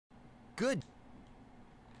Good.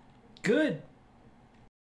 Good.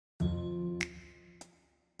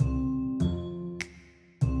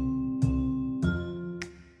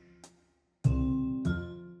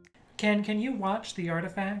 Ken, can you watch the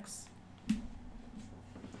artifacts?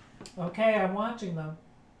 Okay, I'm watching them.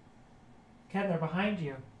 Ken, they're behind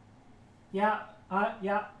you. Yeah,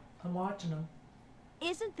 I'm watching them.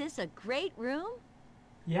 Isn't this a great room?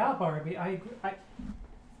 Yeah, Barbie, I agree.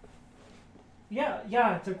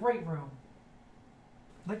 Yeah, it's a great room.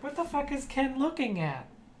 Like, what the fuck is Ken looking at?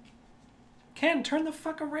 Ken, turn the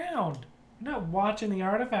fuck around. You're not watching the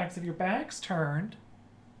artifacts if your back's turned.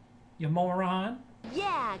 You moron.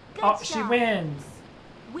 Yeah, good Oh, shot. she wins.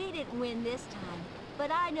 We didn't win this time,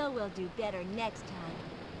 but I know we'll do better next time.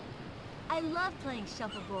 I love playing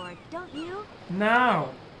shuffleboard, don't you? No.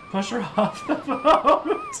 Push her off the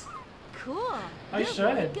boat. Cool. I should. You're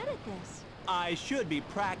really good at this. I should be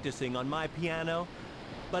practicing on my piano,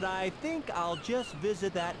 but I think I'll just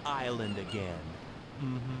visit that island again.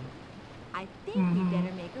 I think we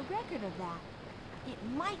better make a record of that. It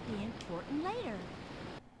might be important later.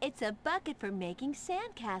 It's a bucket for making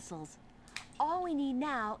sandcastles. All we need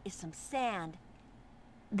now is some sand.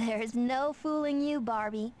 There's no fooling you,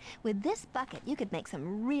 Barbie. With this bucket, you could make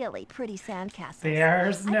some really pretty sandcastles.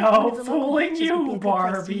 There's I bet no one of the local fooling beaches would be you, a good place to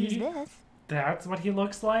Barbie. use this. That's what he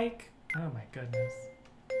looks like? Oh my goodness.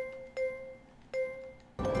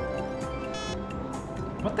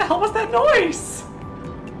 What the hell was that noise?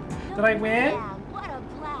 Did I win? Yeah, what a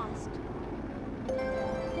blast.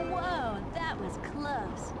 Whoa, that was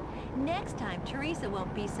close. Next time, Teresa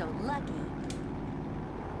won't be so lucky.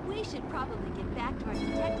 We should probably get back to our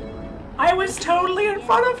detective work. I was totally in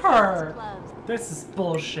front of her. Closed. This is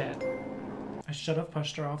bullshit. I should have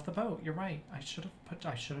pushed her off the boat. You're right. I should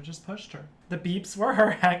have just pushed her. The beeps were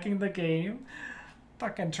her hacking the game.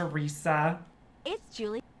 Fucking Teresa. It's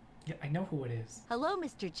Julie. Yeah, I know who it is. Hello,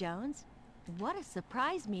 Mr. Jones. What a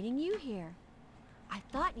surprise meeting you here. I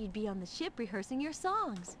thought you'd be on the ship rehearsing your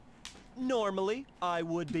songs. Normally, I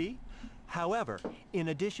would be. However, in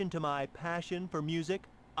addition to my passion for music,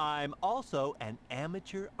 I'm also an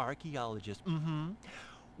amateur archaeologist.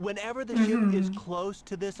 Whenever the ship is close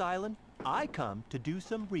to this island, I come to do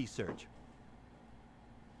some research.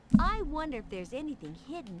 I wonder if there's anything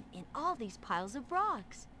hidden in all these piles of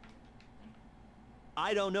rocks.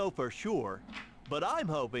 I don't know for sure, but I'm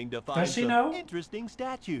hoping to find Does she some know? interesting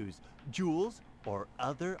statues, jewels, or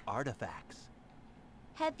other artifacts.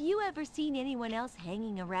 Have you ever seen anyone else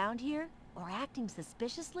hanging around here or acting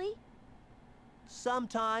suspiciously?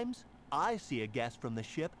 Sometimes I see a guest from the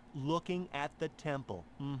ship looking at the temple.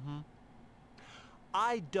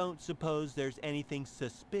 I don't suppose there's anything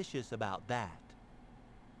suspicious about that.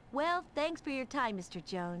 Well, thanks for your time, Mr.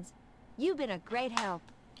 Jones. You've been a great help.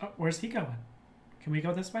 Oh, where's he going? Can we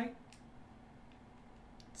go this way?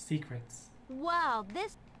 Secrets. Wow,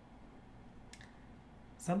 this...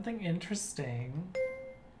 Something interesting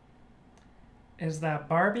is that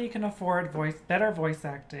Barbie can afford better voice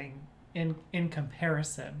acting in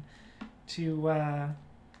comparison to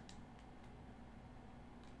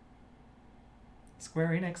Square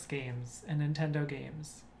Enix games and Nintendo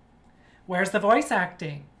games. Where's the voice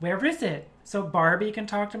acting? Where is it? So Barbie can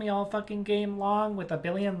talk to me all fucking game long with a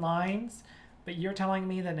billion lines, but you're telling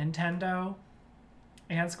me that Nintendo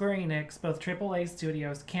and Square Enix, both AAA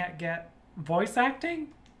studios, can't get voice acting?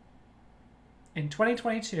 In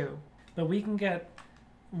 2022, but we can get,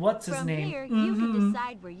 what's his name? From here, you can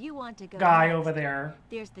decide where you want to go Guy next. over there.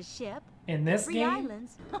 There's the ship. In this Three game?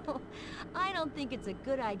 islands. I don't think it's a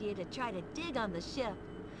good idea to try to dig on the ship.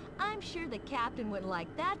 I'm sure the captain wouldn't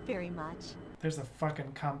like that very much. There's a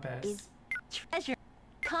fucking compass. Is treasure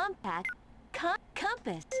compact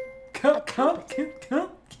compass.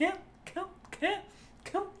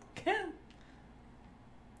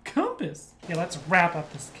 Compass. Yeah, let's wrap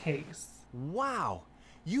up this case. Wow,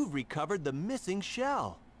 you've recovered the missing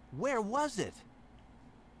shell. Where was it?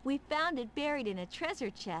 We found it buried in a treasure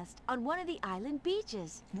chest on one of the island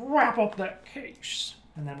beaches. Wrap up that case.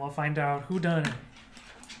 And then we'll find out who done it.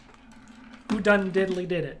 Who done diddly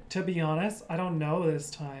did it? To be honest, I don't know this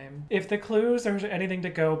time. If the clues are anything to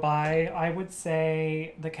go by, I would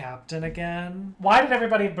say the captain again. Why did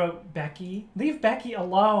everybody vote Becky? Leave Becky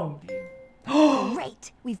alone.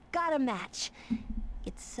 Great! We've got a match.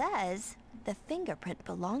 It says the fingerprint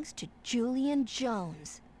belongs to Julian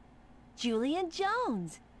Jones. Julian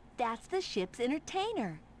Jones. That's the ship's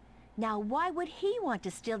entertainer. Now why would he want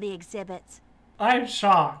to steal the exhibits? I'm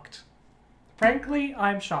shocked. Frankly,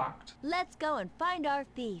 I'm shocked. Let's go and find our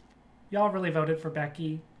thief. Y'all really voted for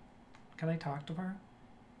Becky. Can I talk to her?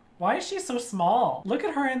 Why is she so small? Look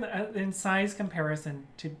at her in size comparison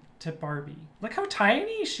to Barbie. Look how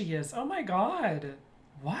tiny she is. Oh my god.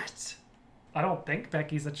 What? I don't think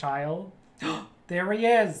Becky's a child. There he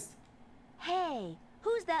is. Hey,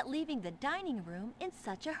 who's that leaving the dining room in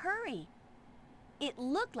such a hurry? It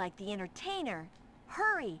looked like the entertainer.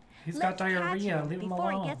 Hurry. He's Let's got diarrhea. catch him Leave him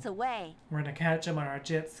before alone. he gets away. We're gonna catch him on our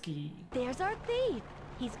jet ski. There's our thief.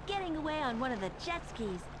 He's getting away on one of the jet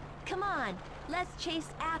skis. Come on, let's chase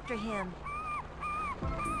after him.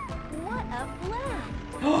 What a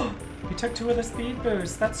blast! He took 2 of the speed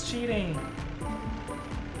boosts. That's cheating.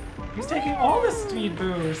 He's taking all the speed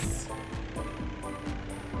boosts.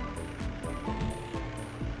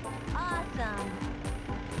 Awesome.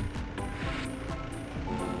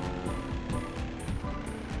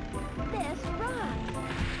 This rocks.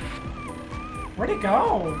 Where'd he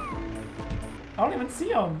go? I don't even see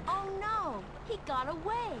him. Oh no, he got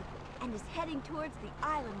away and is heading towards the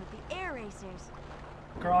island with the air racers.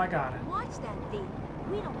 Girl, I got it. Watch that thief.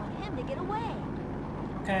 We don't want him to get away.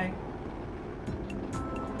 Okay.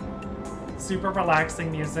 Super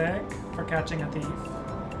relaxing music for catching a thief.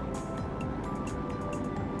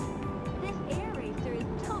 This air racer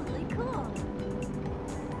is totally cool.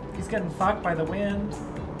 He's getting fucked by the wind.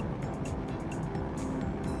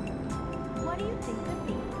 What do you think the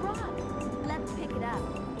thief brought? Let's pick it up.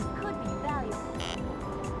 It could be valuable.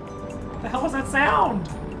 What the hell was that sound?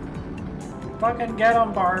 Fucking get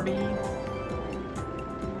him, Barbie.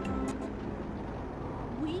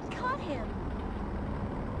 We caught him.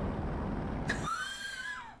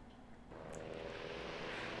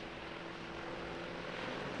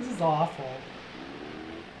 This is awful.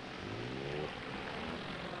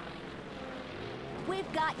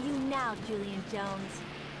 We've got you now, Julian Jones.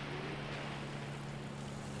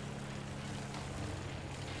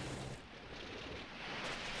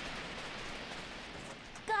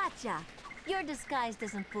 Gotcha. Your disguise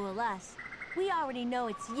doesn't fool us. We already know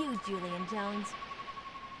it's you, Julian Jones.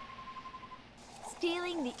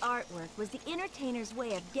 Stealing the artwork was the entertainer's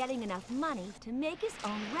way of getting enough money to make his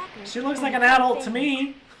own record. She looks like an adult to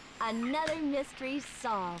me. Another mystery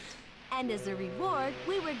solved. And as a reward,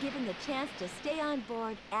 we were given the chance to stay on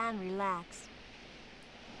board and relax.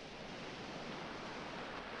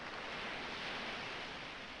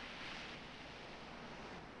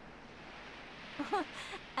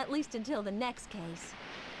 At least until the next case.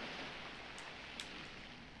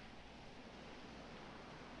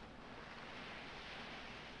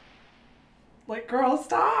 Like, girl,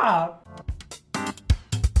 stop.